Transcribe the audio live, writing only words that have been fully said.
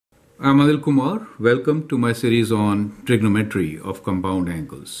I'm Anil Kumar. Welcome to my series on trigonometry of compound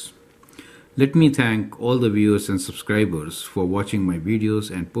angles. Let me thank all the viewers and subscribers for watching my videos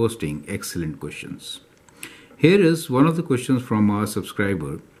and posting excellent questions. Here is one of the questions from our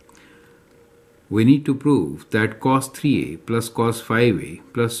subscriber. We need to prove that cos3a plus cos5a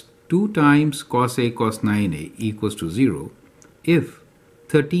plus 2 times cos a cos 9a equals to 0 if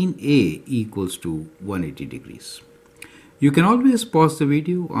 13a equals to 180 degrees. You can always pause the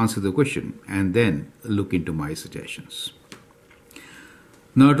video, answer the question, and then look into my suggestions.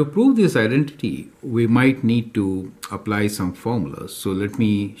 Now, to prove this identity, we might need to apply some formulas. So let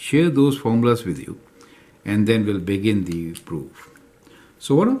me share those formulas with you, and then we'll begin the proof.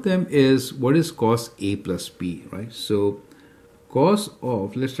 So one of them is, what is cos a plus b, right? So cos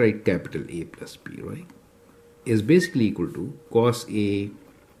of, let's write capital A plus b, right, is basically equal to cos a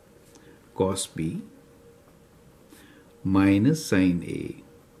cos b minus sin a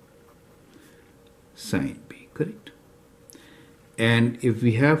sin b, correct? And if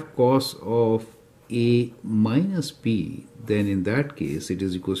we have cos of a minus b, then in that case it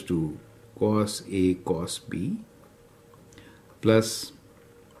is equals to cos a cos b plus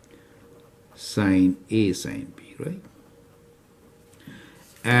sin a sin b, right?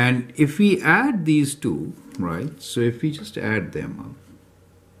 And if we add these two, right, so if we just add them up,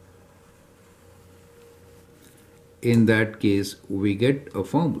 in that case we get a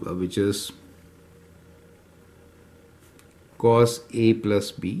formula which is cos a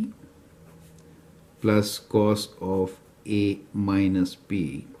plus b plus cos of a minus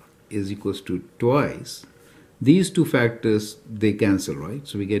b is equals to twice. These two factors, they cancel, right?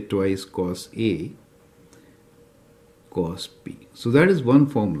 So we get twice cos a cos b. So that is one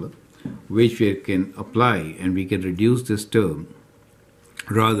formula which we can apply, and we can reduce this term,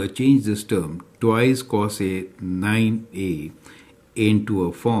 rather change this term twice cos a 9a into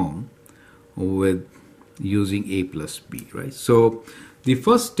a form with using a plus b, right? So the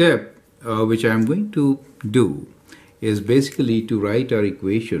first step which I am going to do is basically to write our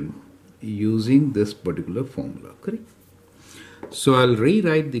equation using this particular formula, correct? So I'll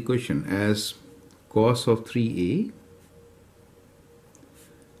rewrite the equation as cos of 3a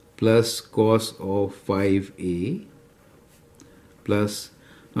plus cos of 5a plus,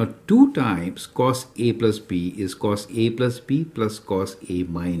 now 2 times cos a plus b is cos a plus b plus cos a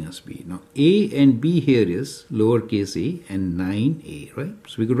minus b. Now a and b here is lowercase a and 9a, right?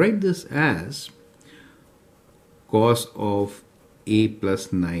 So we could write this as cos of a plus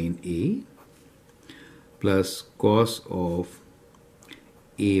 9a plus cos of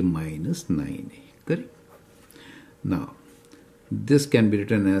a minus 9a, correct? Now this can be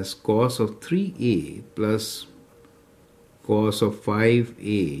written as cos of 3a plus cos of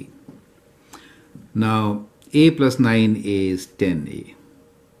 5a. Now a plus 9a is 10a,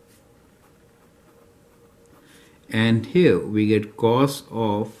 and here we get cos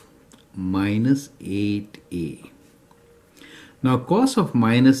of minus 8a. Now cos of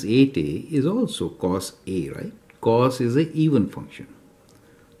minus 8a is also cos a, right? Cos is an even function.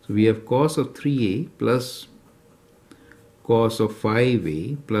 So we have cos of 3a plus cos of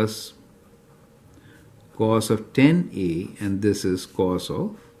 5a plus cos of 10a, and this is cos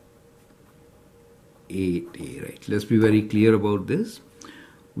of 8a, right? Let's be very clear about this.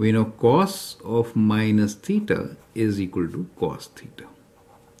 We know cos of minus theta is equal to cos theta.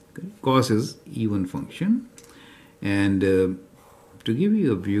 Okay? Cos is even function, and to give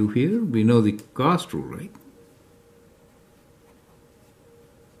you a view here, we know the cos rule, right?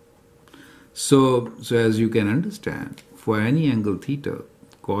 So as you can understand, for any angle theta,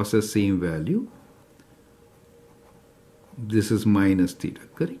 cos has same value. This is minus theta,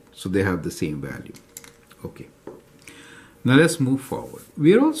 correct? So they have the same value. Okay. Now let's move forward.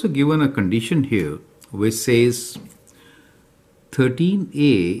 We are also given a condition here which says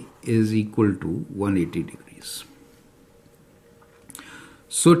 13a is equal to 180 degrees.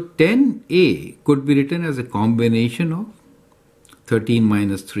 So 10a could be written as a combination of 13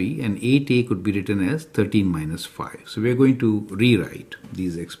 minus 3, and 8a could be written as 13 minus 5. So we are going to rewrite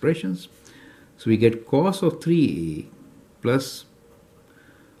these expressions. So we get cos of 3a plus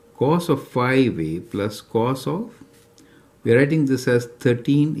cos of 5a plus cos of, we are writing this as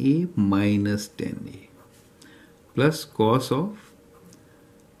 13a minus 10a plus cos of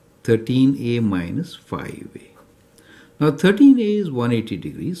 13a minus 5a. Now 13a is 180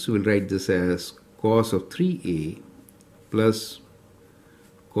 degrees, so we'll write this as cos of 3a plus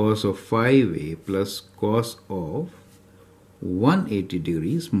cos of 5a plus cos of 180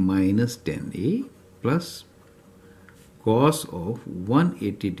 degrees minus 10a plus cos of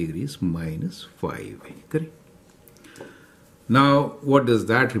 180 degrees minus 5a, correct? Now, what does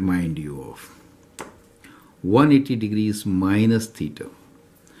that remind you of? 180 degrees minus theta.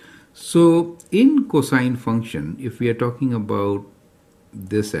 So, in cosine function, if we are talking about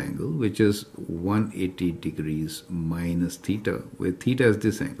this angle, which is 180 degrees minus theta, where theta is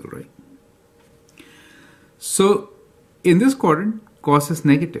this angle, right? So, in this quadrant, cos is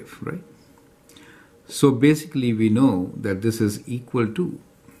negative, right? So, basically, we know that this is equal to,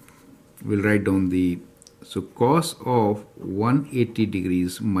 we'll write down so cos of 180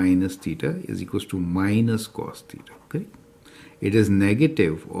 degrees minus theta is equals to minus cos theta, correct? It is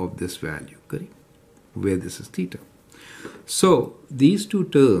negative of this value, correct? Where this is theta. So, these two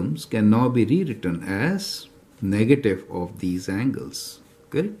terms can now be rewritten as negative of these angles,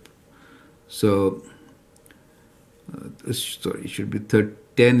 correct? So, sorry, it should be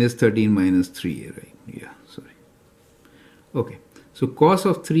 10 is 13 minus 3a, right? Yeah, sorry. Okay, so cos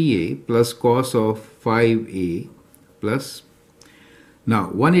of 3a plus cos of 5a plus, now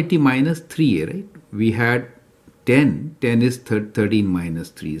 180 minus 3a, right? We had 10 is 13 minus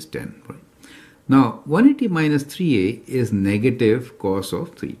 3 is 10, right? Now 180 minus 3a is negative cos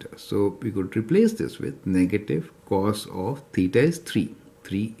of theta. So we could replace this with negative cos of theta is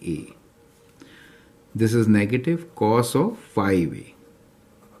 3a. This is negative cos of 5a.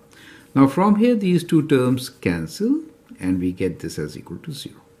 Now from here these two terms cancel and we get this as equal to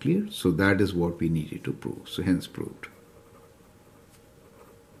 0. Clear? So that is what we needed to prove. So hence proved.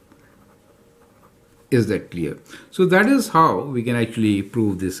 Is that clear? So that is how we can actually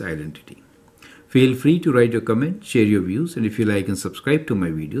prove this identity. Feel free to write your comment, share your views, and if you like and subscribe to my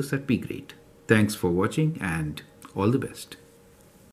videos, that'd be great. Thanks for watching and all the best.